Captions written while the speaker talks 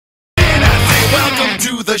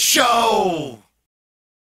to the show!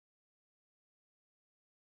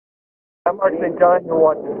 I'm Mark St. John, you're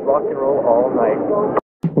watching Rock and Roll All Night.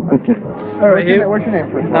 Alright, what's your name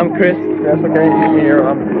first? I'm Chris. That's okay.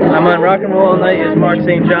 I'm on Rock and Roll All Night. It's Mark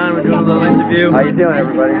St. John. We're doing a little interview. How you doing,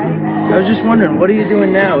 everybody? I was just wondering, what are you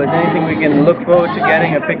doing now? Is there anything we can look forward to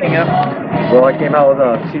getting or picking up? Well, I came out with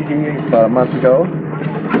a CD about a month ago,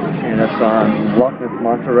 and it's on Luck with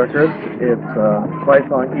Monster Records. It's a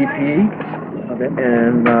 5-song EP,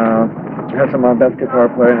 and it has some best guitar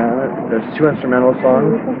playing on it. There's 2 instrumental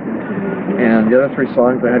songs, and the other 3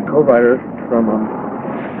 songs I had co-writers from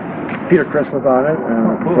Peter Chris was on it,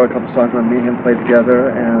 and wrote a couple songs when me and him played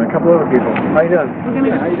together, and a couple other people. How you doing?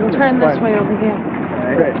 We're going to turn this way over here.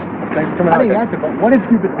 Great. Thanks for coming out. What have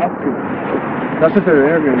you been up to? That's what they're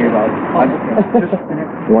interviewing me about.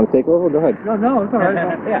 You want to take over? Go ahead. No, it's all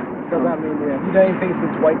right. Yeah. So that means, you done anything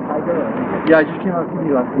since White Tiger? Yeah, I just came out with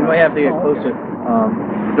CD last night. You might have to get closer.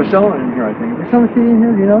 They're selling it in here, I think. They're selling CD in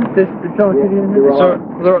here, do you know? They're selling CD in here?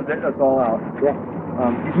 That's all out. Yeah.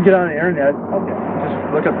 You can get on the internet. Okay. Just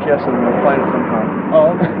look up KISS and we'll find it sometime.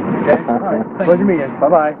 Oh, okay. All right. Pleasure meeting.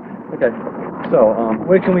 Bye-bye. Okay. So,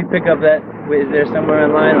 where can we pick up that? Is there somewhere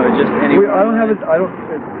online or just anywhere? I don't have a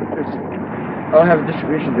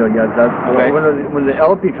distribution deal yet. That's okay. When the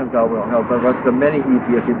LP comes out, we'll help. But that's the mini EP,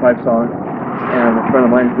 it's 5 songs, and a friend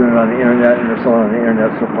of mine is doing it on the internet, and they're selling on the internet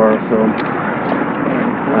so far. So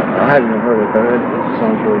I haven't even heard it, but it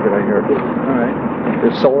sounds really good. I hear it. All right.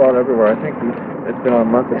 It's sold out everywhere. I think it's been on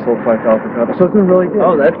a month. It sold 5,000 copies. So it's been really good.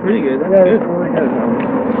 Oh, that's pretty good. That's good. It's really good.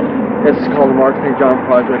 It's called the Mark St. John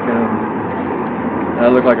Project, and I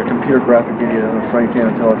look like a computer graphic idiot on the front. You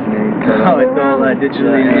can't tell it's me. Oh, it's all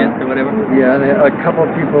digitally enhanced or whatever? Yeah, and a couple of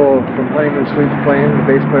people from Honeymoon Suites playing, the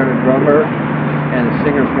bass player and the drummer, and a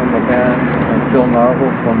singer from a band, Phil Narvel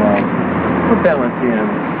from, what band was he in?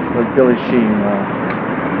 With Billy Sheen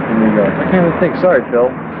in New York. I can't even think. Sorry, Phil.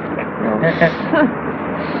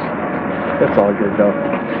 That's all good, though.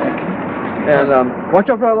 And watch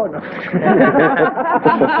out for our luck.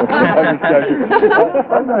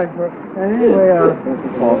 Anyway,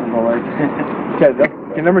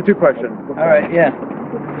 okay, number 2 question. All right, yeah.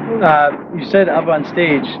 You said up on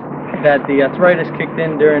stage that the arthritis kicked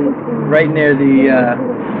in right near the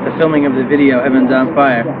filming of the video "Heaven's on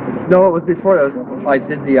Fire." No, it was before that. I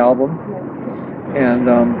did the album, and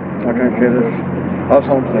how can I say this? I was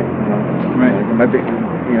homesick. Right. My big,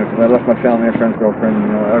 because I left my family, my friend's girlfriend,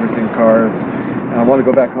 everything, cars, and I wanted to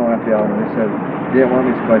go back home after the album. They said they didn't want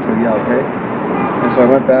me to, so I said, yeah, okay. And so I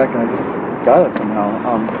went back and I just got it somehow.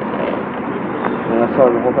 And I saw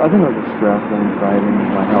the whole thing. I think it was the stress and anxiety and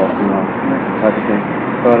my health, type of thing.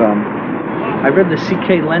 But I read the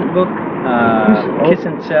CK Lendt book, Kiss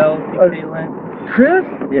and CK Lendt. Chris?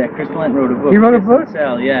 Yeah, Chris Lendt wrote a book. He wrote a book? Kiss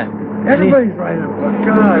and yeah. Everybody's writing a book.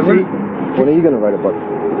 God. When are you going to write a book?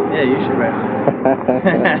 Yeah, you should write it.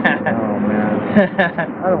 Oh man.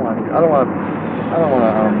 I don't want to,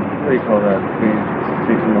 what do you call that?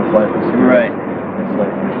 Speak from those life. Right. It's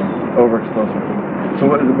like overexposure. So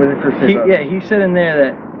what did Chris say about he said in there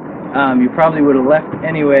that you probably would have left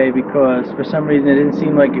anyway because for some reason it didn't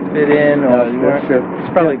seem like you fit in or it's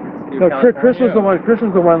probably Chris was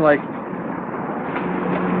the one like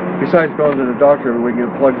besides going to the doctor we get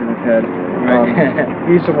plugs in his head.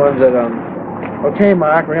 He's the one that okay,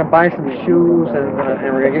 Mark, we're gonna buy some shoes and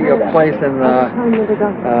we're gonna get you a place and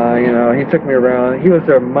he took me around. He was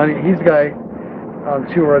their money. He's the guy on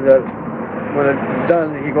tour that when it's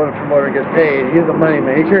done, he goes to promoter and gets paid. He's the money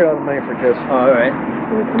man. He carried all the money for KISS. Oh, all right.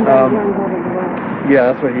 Yeah,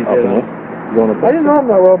 that's what he did. I didn't know him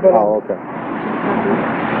that well, but okay.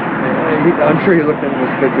 I'm sure he looked into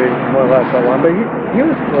this big more or less that long, but he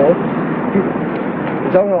was cool.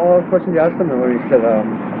 Is that all the questions you asked him? And when he said about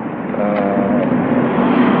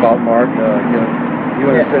Mark, you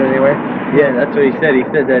understood anyway? Yeah, that's what he said. He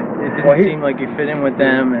said that it didn't seem like you fit in with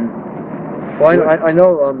them, and I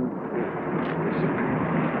know.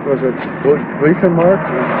 Was it Lisa Mark?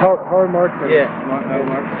 Howard Mark? Yeah, Howard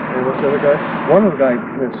Mark. And what's the other guy? One of the guys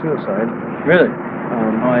committed suicide. Really?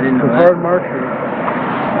 I didn't know that. Howard Mark.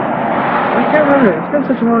 I can't remember. It's been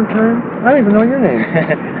such a long time. I don't even know your name.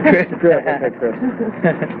 Chris. Okay, Chris.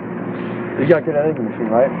 You got a good editing machine,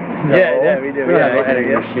 right? Yeah, we do. We have an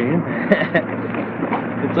editing machine.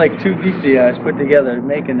 It's like 2 VCRs put together to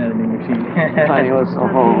make an editing machine. Tiny, let's go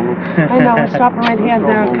home. I know, we're stopping right here.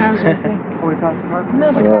 There are cars right there. Oh, we talked about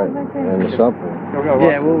No, the cars right there. And the shop.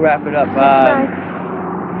 Yeah, we'll wrap it up.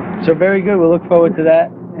 So very good. We'll look forward to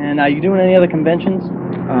that. And are you doing any other conventions?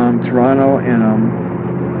 Toronto in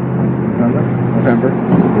November.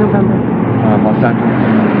 Los Angeles.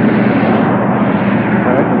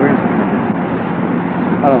 All right,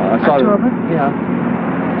 I don't know. I saw October? it. Yeah.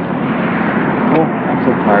 Oh, I'm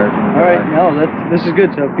so tired. All right, no, this is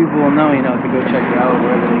good, so people will know, you know, to go check it out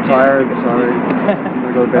wherever they I'm can. tired. Sorry. I'm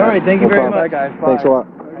gonna go to bed. All right, thank you No very problem. much. Bye, guys. Bye. Thanks a lot.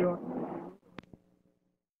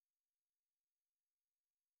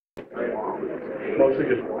 Mostly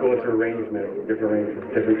just going through arrangements,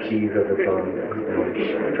 different keys of the song. You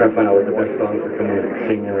know, try to find out what the best songs for someone to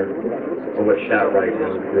sing or what shout right in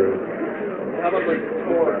the groove. How about like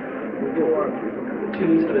tour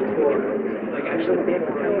tunes for the tour? Like actually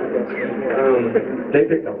They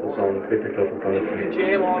picked out the songs. They picked out the songs. you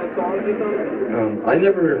jam all the songs with them? I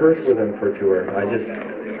never rehearsed with them for a tour. I just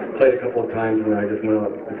played a couple of times and I just went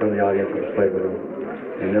out in front of the audience and just played with them.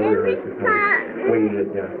 I never rehearsed with them. Winged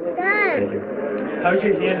it, yeah. Thank you. How's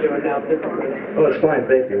your hand doing now? Oh, it's fine,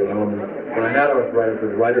 thank you. When I had arthritis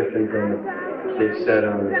with writer's syndrome, they said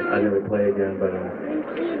I'd never play again, but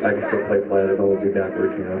I can still play flat. I don't do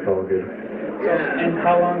backwards, you know, it's all good. And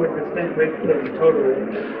how long was the stint with kids totally?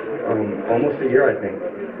 Almost a year, I think.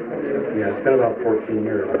 Yeah, it's been about 14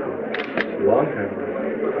 years. A long time.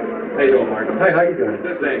 How you doing, Mark? Hi, how you doing?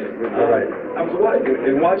 Good, thanks. All right. I was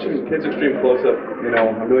watching Kids Extreme Close-Up, you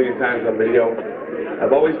know, a million times on video.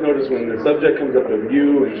 I've always noticed when the subject comes up with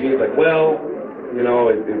you and Gene's like, well, you know,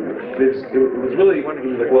 it was really, he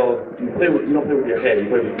was like, well, you don't play with your head, you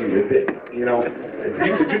play with your dick, you know.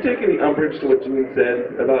 Did you take any umbrage to what Gene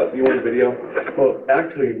said about you on the video? Well,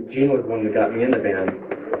 actually, Gene was the one that got me in the band.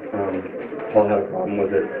 Paul had a problem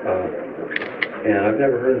with it. And I've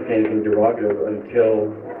never heard him say anything derogative until,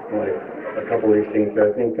 like, a couple of these things. I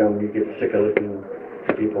think you get sick of listening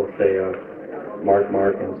to people say, Mark,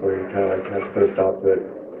 and so you kind of have to put a stop to it.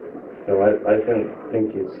 So I don't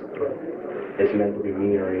think it's meant to be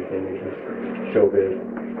mean or anything. It's just showbiz.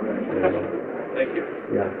 You know. Thank you.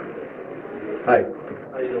 Yeah. Hi.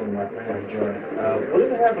 How you doing, Mark? My name's John. What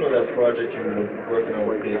did happen to that project you were working on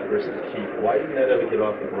with Dave versus Keith? Why didn't that ever get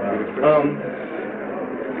off the ground?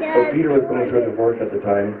 Well, Peter was going through a divorce at the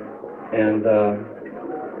time, and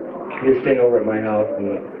he was staying over at my house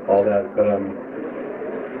and all that, but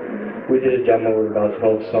we did a demo with about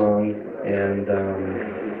 12 songs, and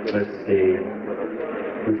let's see,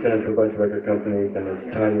 we sent it to a bunch of record companies, and at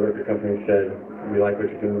the time the record company said, we like what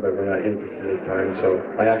you're doing, but we're not interested this time, so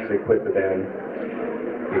I actually quit the band,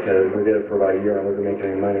 because we did it for about a year and I wasn't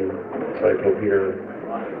making any money, so I told Peter,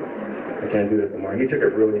 I can't do this anymore. He took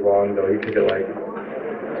it really wrong, though. He took it like,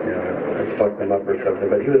 you know, I fucked him up or something,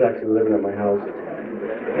 but he was actually living at my house,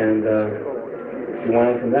 and he went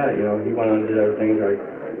on from that, you know, he went on and did other things, I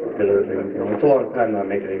did other things, you know. It's a long time not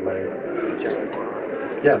making any money.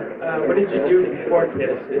 Yeah. What did you do before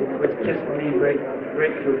KISS? Was KISS the main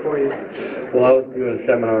breakthrough for you? Well, I was doing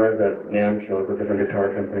seminars at NAMM shows with different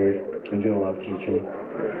guitar companies and doing a lot of teaching.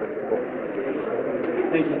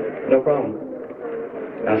 Thank you. No problem.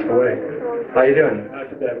 Ask away. How you doing? Not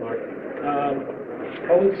too bad, Mark.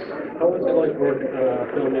 How was it like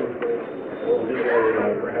filming the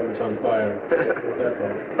video for Heaven's on Fire? What was that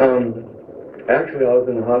like? Actually, I was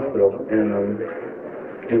in the hospital, and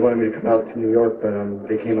they wanted me to come out to New York, but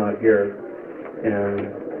they came out here, and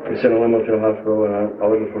they sent a limo to the hospital, and I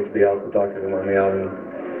wasn't supposed to be out. The doctor didn't want me out, and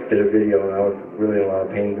did a video, and I was really in a lot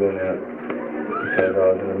of pain doing that because I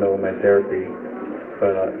was in the middle of my therapy.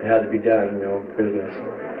 But it had to be done, you know, business.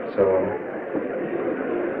 So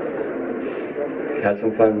had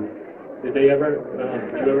some fun. Did you ever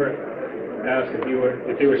ask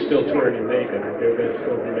if they were still touring in makeup? If they were going to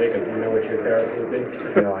still be makeup, do you know what your character would be?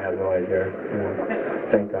 No, I have no idea.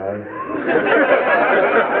 Thank God.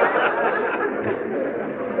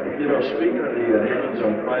 You know, speaking of the Heaven's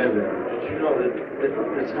on Fire video, did you know that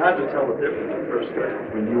it's hard to tell the difference at first glance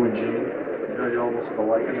between you and Gene? You know, you're almost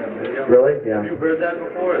alike in that video. Really? Yeah. Have you heard that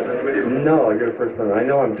before? Is that video? No, you're the first one. I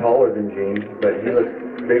know I'm taller than Gene, but he looks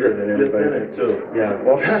bigger than Just anybody. in it, too. Yeah,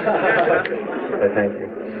 well, thank you.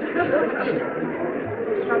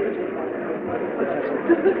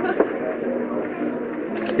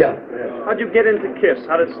 Yeah. How'd you get into KISS?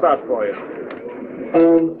 How did it start for you?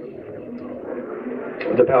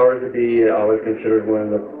 The powers that be, I was considered one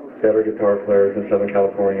of the better guitar players in Southern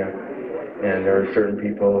California, and there are certain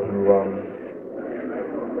people who,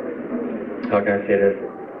 how can I say this,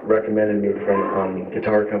 recommended me from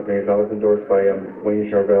guitar companies. I was endorsed by Wayne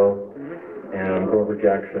Charvel and Grover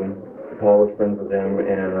Jackson. Paul was friends with them,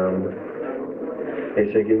 and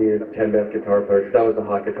they said, give me the 10 best guitar players. That was a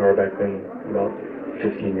hot guitar back then, about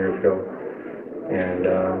 15 years ago. And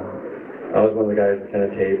I was one of the guys that sent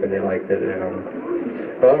a tape, and they liked it.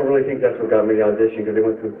 And, but I don't really think that's what got me the audition, because they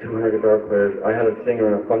went through 200 guitar players. I had a singer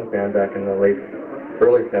in a funk band back in the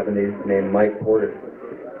early 70s named Mike Portis,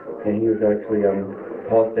 and he was actually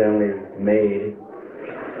Paul Stanley's maid,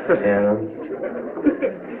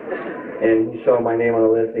 And he saw my name on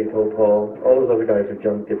the list, and he told Paul, all those other guys would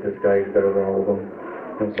jump, get this guy, he's better than all of them.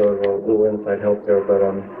 And so there was a little inside help there, but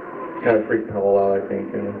kind of freaked Paul out, I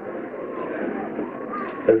think. And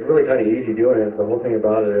it's really kind of easy doing it. The whole thing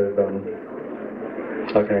about it is,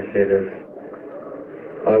 how can I say this?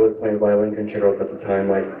 I was playing violin concertos at the time,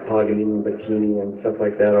 like Paganini, Bettini, and stuff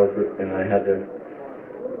like that. And I had to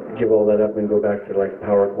give all that up and go back to like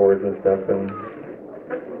power chords and stuff, and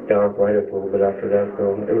got arthritis a little bit after that.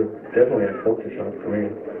 So it was definitely a culture shock for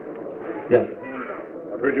me. Yeah.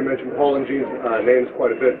 I've heard you mention Paul and Gene's names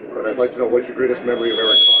quite a bit, but I'd like to know what's your greatest memory of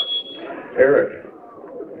Eric Carr? Eric.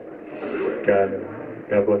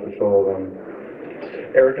 God bless his soul.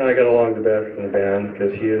 Eric and I got along the best in the band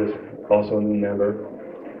because he is also a new member.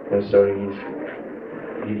 And so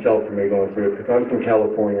he felt for me going through it, because I'm from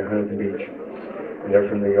California, Huntington Beach, and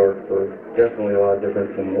they're from New York, so definitely a lot of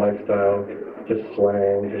difference in lifestyle, just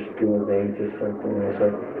slang, just doing things, just like, you know, it's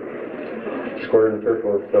like square in a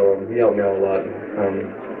circle. So he helped me out a lot.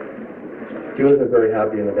 He wasn't very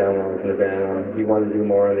happy in the band when I was in the band. He wanted to do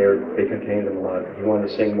more, and they contained him a lot. He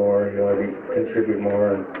wanted to sing more, he wanted to contribute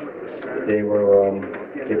more, and they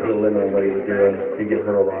put a limit on what he would do, and he'd get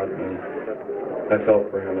hurt a lot. And I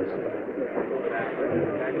felt for him.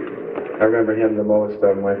 I remember him the most.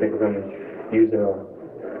 I think of him using an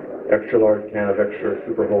extra large can of extra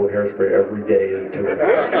super hold hairspray every day.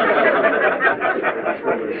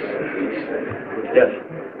 Yes.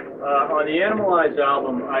 On the Animalize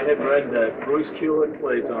album, I had read that Bruce Kulick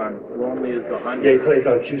plays on Lonely as the Hunter. Yeah, he plays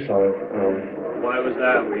on 2 songs. Why was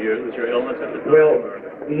that? Was your illness at the time? Well,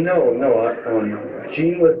 no.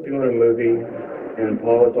 Gene was doing a movie, and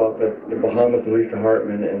Paul was off at the Bahamas with Lisa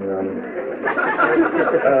Hartman, and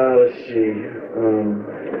let's see,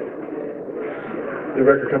 the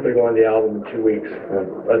record company wanted the album in 2 weeks,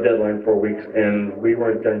 a deadline 4 weeks, and we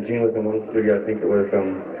weren't done. Gene was in one studio, I think it was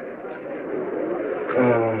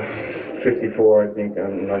 54, I think,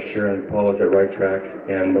 I'm not sure, and Paul was at Right Track,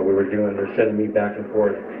 and what we were doing, they're sending me back and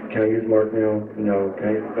forth. Can I use Mark now? No.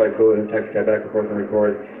 Can I go and text guy back and forth and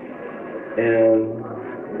record? And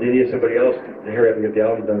they needed somebody else to hurry up and get the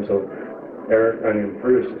album done, so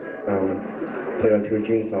Bruce played on 2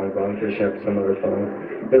 Gene songs, but I'm finishing up some other songs.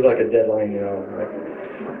 It was like a deadline, you know, like,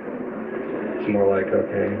 it's more like,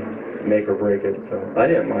 okay, make or break it, so I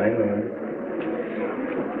didn't mind.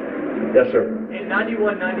 Yes, sir. In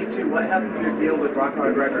 91, 92, what happened to your deal with Rock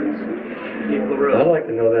Hard Records? I'd like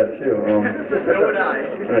to know that too. So would I.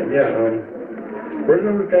 Where's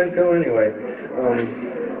those guys go anyway?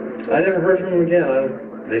 I never heard from them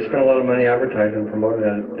again. They spent a lot of money advertising and promoting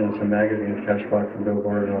that in some magazines, Cashbox and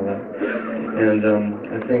Billboard and all that. And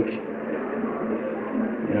I think,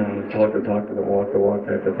 you know, talk the talk, the walk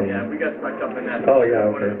type of thing. Yeah, we got stuck up in that. Oh, yeah,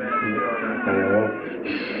 okay. Well,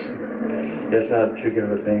 it's not too good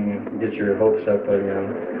of a thing. Get your hopes up, but, you know,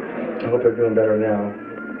 I hope they're doing better now.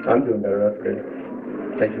 I'm doing better, that's good.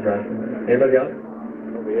 Thank you for asking. Anybody else?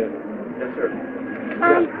 Over here. Yes, sir.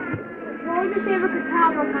 What was your favorite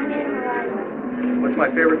guitar work on Animalize? What's my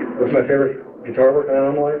favorite guitar work on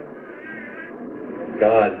Animalize?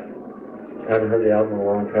 God. I haven't heard the album in a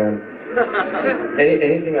long time.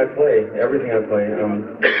 Anything I play, everything I play.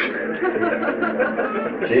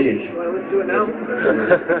 Jeez. Well, let's do it now.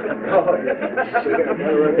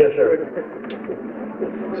 Yes, sir.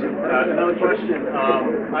 Another question.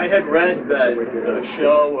 I had read that the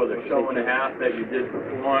show or the show and a half that you did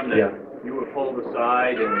perform, that you were pulled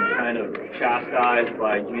aside and kind of chastised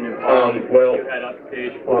by Gene and Paul. You had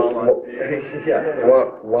upstage Paul on stage. Yeah,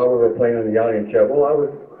 while we were playing in the audience, well, I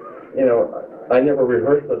was, you know, I never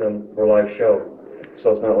rehearsed with them for a live show,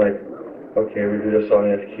 so it's not like, okay, we do this song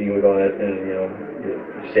in this key, we go on it, and, you know, you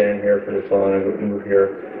stand here for this song and move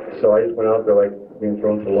here. So I just went out there like being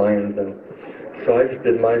thrown to the lions, and so I just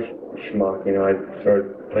did my schmuck, you know. I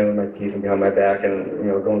started playing with my teeth and behind my back and, you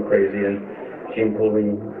know, going crazy, and Gene pulled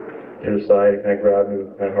me to the side and kind of grabbed me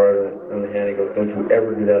kind of hard on the hand. He goes, don't you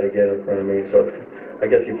ever do that again in front of me. So I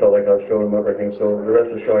guess he felt like I was showing him everything. So the rest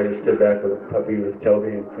of the show I just stood back with a puppy with his tail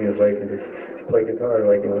between his legs and just play guitar,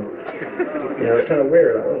 like, you know. It's kind of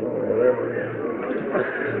weird. I don't know, whatever.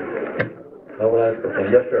 How would I say?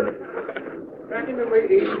 Yes, sir. Back in the late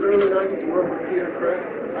 80s, early 90s, you worked with Peter Chris.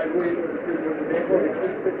 I believe it was the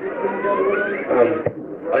name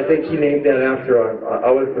of I think he named that after I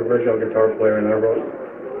was the original guitar player, and I wrote.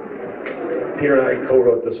 Peter and I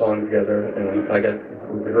co-wrote the song together, and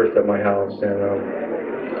we rehearsed at my house, and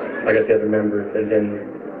I got the other members, and then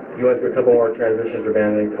he went through a couple more transitions of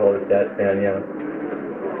band, and he called it that band, yeah.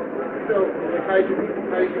 So, how did you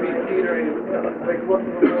meet Peter, and like, what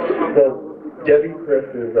was the more? Well, Debbie Chris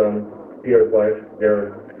is Peter's wife,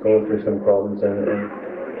 they're going through some problems, and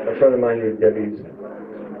a friend of mine knew Debbie's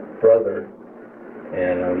brother,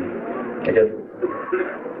 and I guess,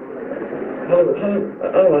 I don't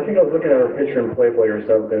know, I think I was looking at her picture in Playboy or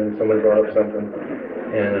something, and someone brought up something,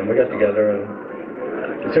 and we got together, and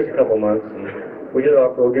it took a couple months, and we hit it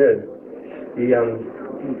off real good.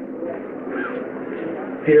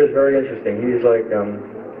 Peter's very interesting. He's like,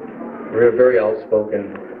 very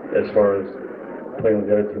outspoken as far as playing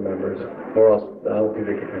with the other two members. Or else, I don't think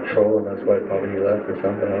they could control him, that's why probably he left or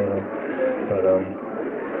something, I don't know. But,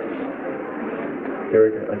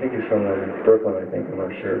 I think he's from Brooklyn, I think, I'm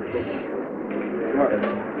not sure.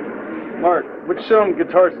 Mark, which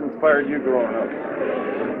guitars inspired you growing up?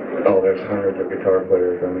 Oh, there's hundreds of guitar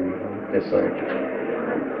players. I mean, it's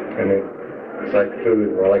like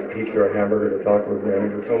food, or like pizza or hamburger or tacos. I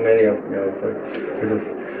mean, there's so many of them. You know, it's like,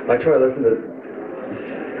 I try to listen to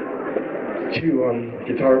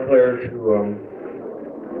guitar players who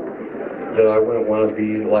that I wouldn't want to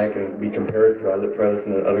be like and be compared to. I try to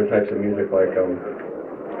listen to other types of music, like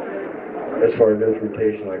as far as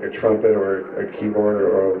instrumentation, like a trumpet or a keyboard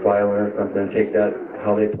or a violin or something. Take that,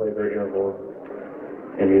 how they play their intervals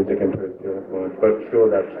in music and put it to influence. But still,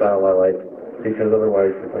 that style I like. Because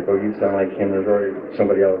otherwise, if I go, you sound like him, there's already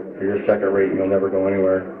somebody else. If you're second rate, you'll never go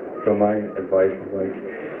anywhere. So my advice is like,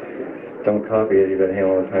 don't copy it. You've been here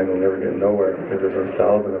all the time, you'll never get nowhere. Because there's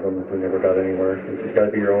 1,000 of them who never got anywhere. It's got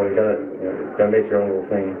to be your own. You got to make your own little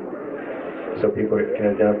thing, so people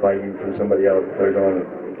can identify you from somebody else. They're going,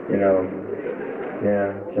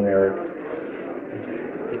 generic.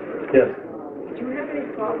 Yes. Did you have any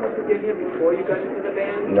problems with him before you got into the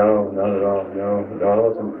band? No, not at all. No, I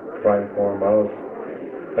wasn't trying for him. I was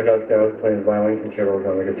playing violin concertos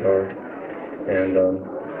on the guitar, and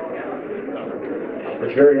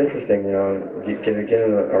it's very interesting,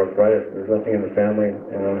 getting arthritis. There's nothing in the family,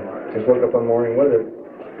 just woke up one morning with it.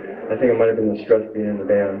 I think it might have been the stress being in the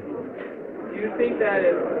band. Do you think that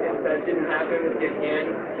if that didn't happen with your hand,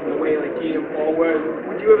 in the way like Gene and Paul were,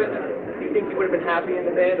 do you think you would have been happy in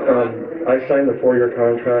the band? Or I signed the 4-year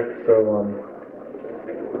contract, so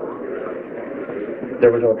there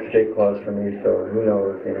was no escape clause for me, so who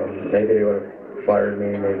knows, maybe they would have fired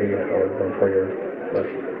me, maybe I would have been 4 years. But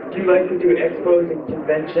do you like to do expos and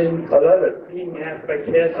conventions? I love it. Being asked by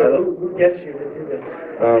KISS, who gets you to do this?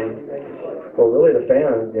 Well, really the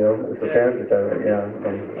fans, it's the fans that does it, yeah.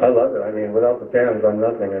 I love it. I mean, without the fans, I'm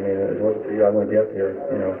nothing. I mean, it wasn't for you, I wouldn't be up here,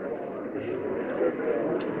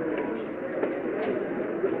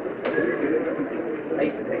 I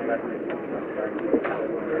used to think about it.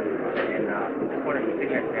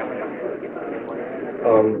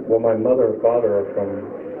 Well, my mother and father are from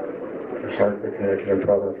Hartford, Connecticut, and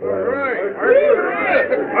Providence, Rhode Island.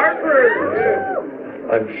 Hartford!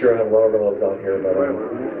 I'm sure I have a lot of relatives out here, but I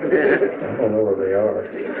don't know where they are.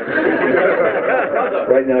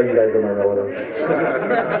 Right now, you guys are my relatives.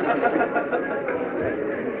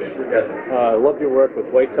 Yes. I love your work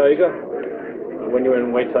with White Tiger. When you were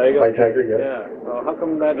in White Tiger? White Tiger, yes. Yeah. How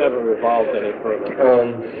come that never evolved any further?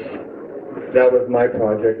 That was my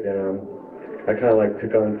project, and I kind of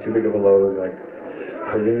took on too big of a load, like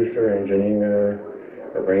producer, engineer,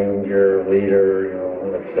 arranger, leader,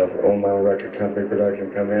 all that stuff. Own my own record company,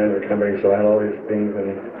 production company, so I had all these things,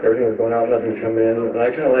 and everything was going out, nothing coming in, and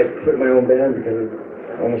I kind of quit my own band because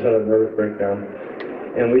I almost had a nervous breakdown.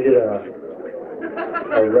 And we did a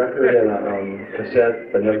record and a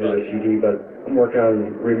cassette, but never did a CD, but I'm working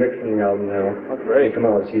on remixing the album now. That's great. It'll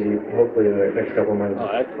come out with a CD, hopefully in the next couple of months.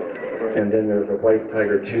 Oh, excellent. And then there's a White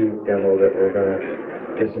Tiger 2 demo that we're going to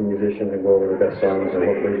get some musicians and go over the best songs, and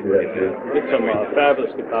hopefully do that too. It's some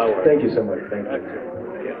fabulous guitar work. Thank you so much. Thank you.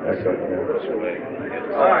 Excellent.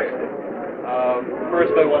 Yeah. All right.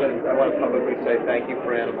 First, I want to publicly say thank you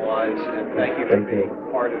for Animalize, and thank you for being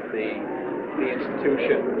part of the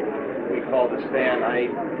institution we call this band.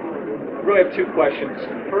 I really have two questions.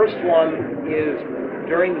 The first one is,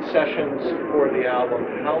 during the sessions for the album,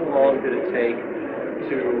 how long did it take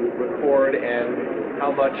to record, and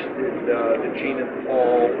how much did Gene and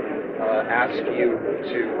Paul ask you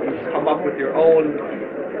to come up with your own,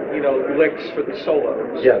 licks for the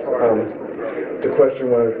solos? Yes. The question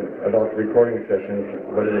was about the recording sessions.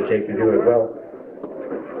 What did it take to do it? Well,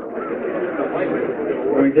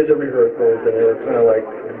 we did the rehearsals, and they were kind of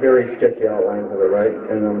very sketchy outlines of it, right?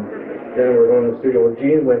 And then we were going to the studio. Well,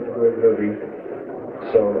 Gene went to do his movie,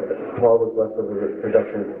 so Paul was left with the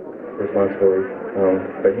production responsibility.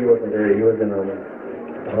 But he wasn't there. He was in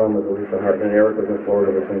Bahamas with Lisa Hartman. Eric was in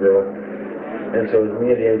Florida with some girl. And so it was me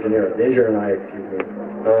and the engineer and I, excuse me.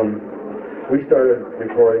 We started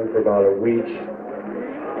recording for about a week,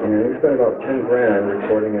 and we spent about $10 grand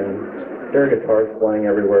recording and There were guitars flying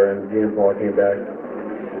everywhere, and Gene and Paul came back,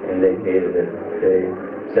 and they hated it. They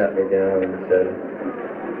sat me down and said,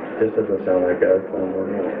 "This doesn't sound like us." I'm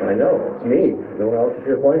like, "I know, it's me. No one else is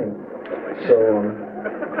here playing." So,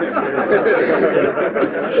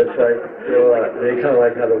 it's like, you know, they kind of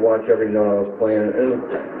like had to watch every note I was playing. And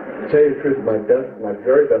to tell you the truth, my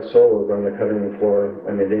very best solos on the cutting room floor,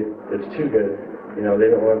 I mean, it's too good. You know, they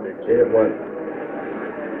didn't want it to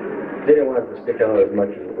stick out as much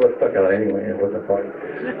as, well, it stuck out anyway, what the fuck.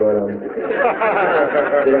 But,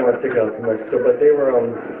 they didn't want to stick out too much. So, but they were,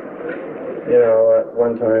 you know, at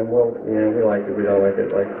one time, well, you know, we like it, we don't like it.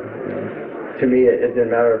 Like, you know, to me, it didn't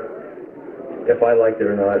matter if I liked it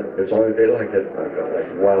or not, as long as they liked it. I felt like,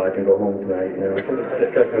 wow, I can go home tonight, you know.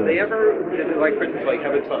 Were they ever, like for instance, like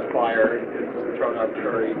Heaven's on Fire, throwing out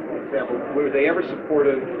for example, were they ever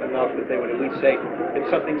supportive enough that they would at least say, if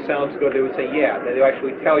something sounds good, they would say, yeah, they would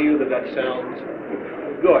actually tell you that that sounds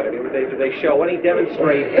good? I mean, do they show any,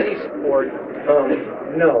 demonstrate any support?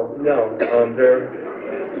 No. They're,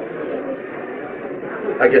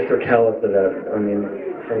 I guess they're callous to that. I mean,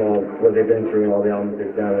 from all what they've been through and all the albums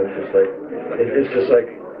they've done, it's just like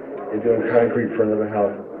you're doing concrete for another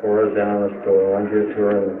house, pour it down, let's go on to a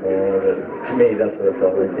tour and go on with it. To me, that's what it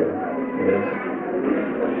felt like, you know.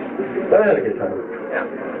 But I had a good time. Yeah.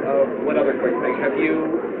 One other quick thing. Have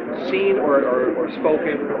you seen or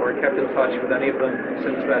spoken or kept in touch with any of them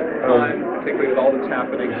since that time, particularly with all that's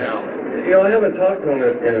happening now? You know, I haven't talked to them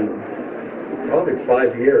in probably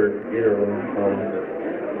 5 years, either of them.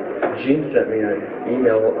 Gene sent me an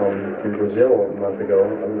email from Brazil a month ago. I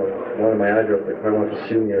don't know, one of my address, they probably want to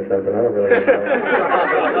sue me or something. I don't really know.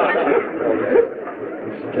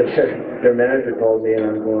 Their manager called me and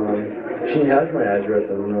I'm going, Gene has my address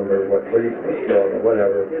and number,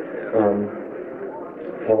 whatever.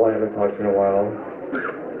 Paul, I haven't talked to in a while.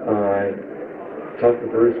 I talked to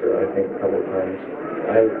Bruce, I think, a couple of times.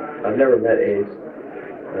 I've never met Ace.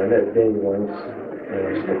 I met Vinny once.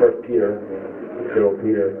 Of course, Peter. Good old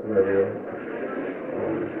Peter,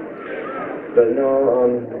 but no,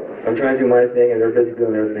 I'm trying to do my thing, and they're busy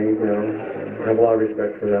doing their thing, you know. I have a lot of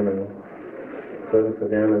respect for them, and pleasant for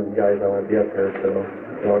them and the guys I want to be up here, so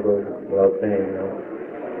it all goes without saying, you know.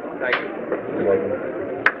 Thank you. You're welcome.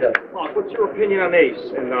 Yes. Mark, what's your opinion on Ace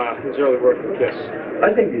and his early work with KISS? I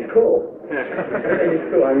think he's cool. I think he's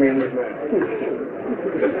cool. I mean,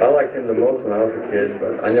 I liked him the most when I was a kid,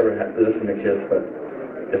 but I never had to listen to KISS, but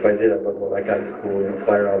if I did, I thought, well, that guy's cool, you know,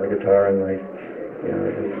 fire out the guitar and like, you know,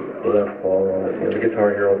 just the Les Paul, you know, the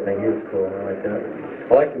Guitar Hero thing, he was cool, I like that.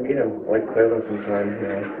 I like to meet him, I like to play with him sometimes, you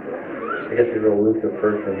know. I guess he's a real elusive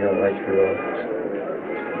person, you don't like to,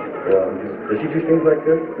 does he do things like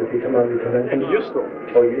this? Does he come out of the convention? He used to.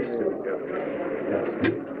 Oh, he used to,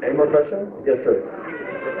 yeah. Any more questions? Yes, sir.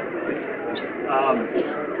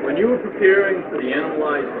 When you were preparing for the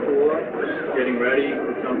Animalize tour, getting ready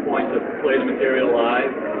at some point to play the material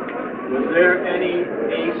live, was there any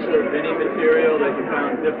Ace or Vinny material that you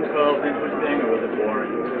found difficult, interesting, or was it boring?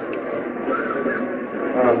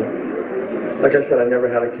 Like I said, I never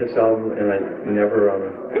had a KISS album, and I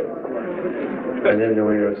didn't know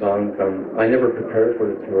any of the songs. I never prepared for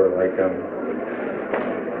the tour. Like,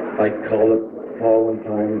 I called up Paul one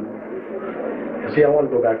time. See, I want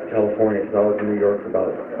to go back to California because I was in New York for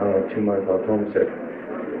about, 2 months. I was homesick.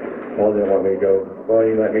 Paul didn't want me to go. Well,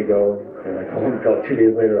 he let me go, and I called him about 2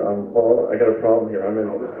 days later. Paul, I got a problem here. I'm in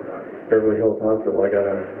Beverly Hills Hospital. I got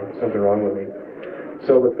something wrong with me.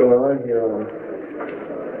 So what's going on here?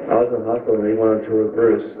 I was in the hospital, and they went on tour with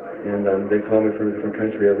Bruce, and they call me from a different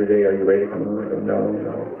country every day. Are you ready to come on? I go, no.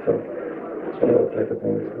 So it's one of those type of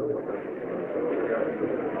things.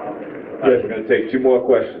 We're going to take 2 more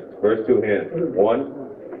questions. First 2 hands.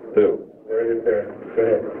 1, 2. Very good there. Go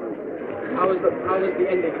ahead. How was the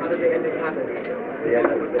ending? How did the ending happen? The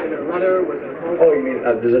ending? Was it in a letter? Was it a phone? Oh, you mean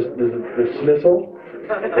the dismissal?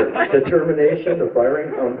 The termination, the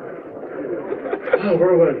firing?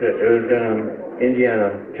 Where was it? It was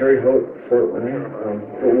Indiana. Terry Holt, Fort Wayne.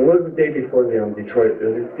 What was the day before the Detroit? It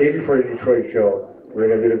was the day before the Detroit show. We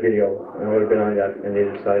were going to do the video, and I would have been on that, and they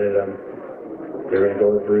decided they were going to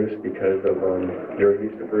go with Bruce because of they were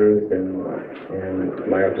used to Bruce and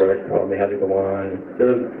my arthritic problem. They had to go on.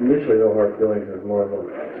 There was initially no hard feelings. It was more of a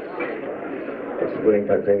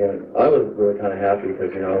splitting type thing. And I was really kind of happy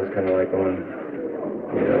because, you know, I was kind of like going,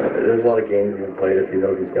 you know, there's a lot of games you can play if you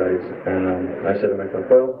know these guys. And I said to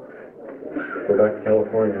myself, well, go back to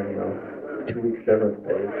California, you know, 2 weeks severance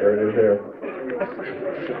pay. There it is there.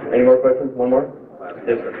 Any more questions? One more?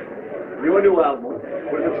 Yes, sir. Your new album,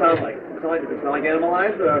 what does it sound like? Does it sound like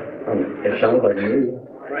Animalize? It sounds like me.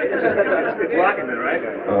 Right? It's rocking then, right?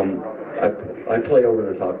 I play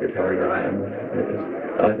over-the-top guitar, and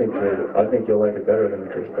I think you'll like it better than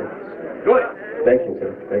Chris. Good. Thank you,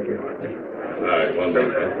 sir. Thank you. All right, one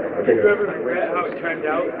minute. Do you ever regret how it turned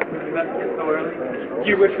out when you left it so early? Do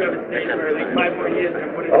you wish you had stayed for like 5 more years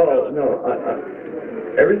and put it? Oh no,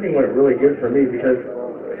 everything went really good for me because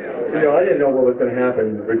I didn't know what was going to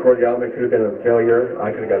happen. Record the album, it could have been a failure.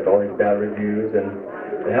 I could have got all these bad reviews, and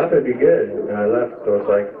it happened to be good. And I left, so it's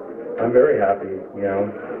like I'm very happy.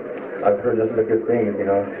 I've heard nothing but good things.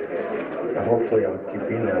 And hopefully I'll keep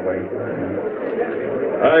being that way.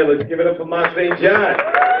 All right, let's give it up for Mark St. John.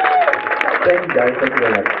 Thank you, guys. Thank you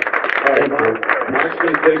very much. All right, Mark's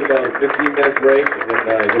going to take about a 15-minute break, and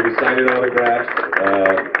then he'll be signing autographs.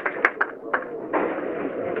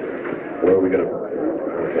 Where are we going to...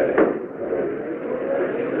 Okay.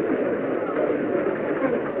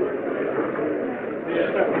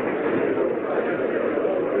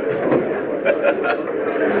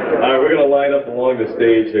 All right, we're going to line up along the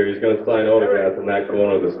stage here. He's going to sign autographs in that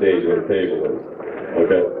corner of the stage where the table is.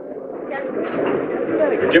 Okay?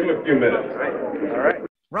 Give him a few minutes. All right.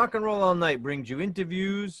 Rock and Roll All Night brings you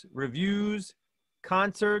interviews, reviews,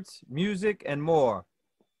 concerts, music, and more.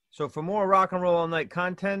 So for more Rock and Roll All Night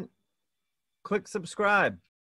content, click subscribe.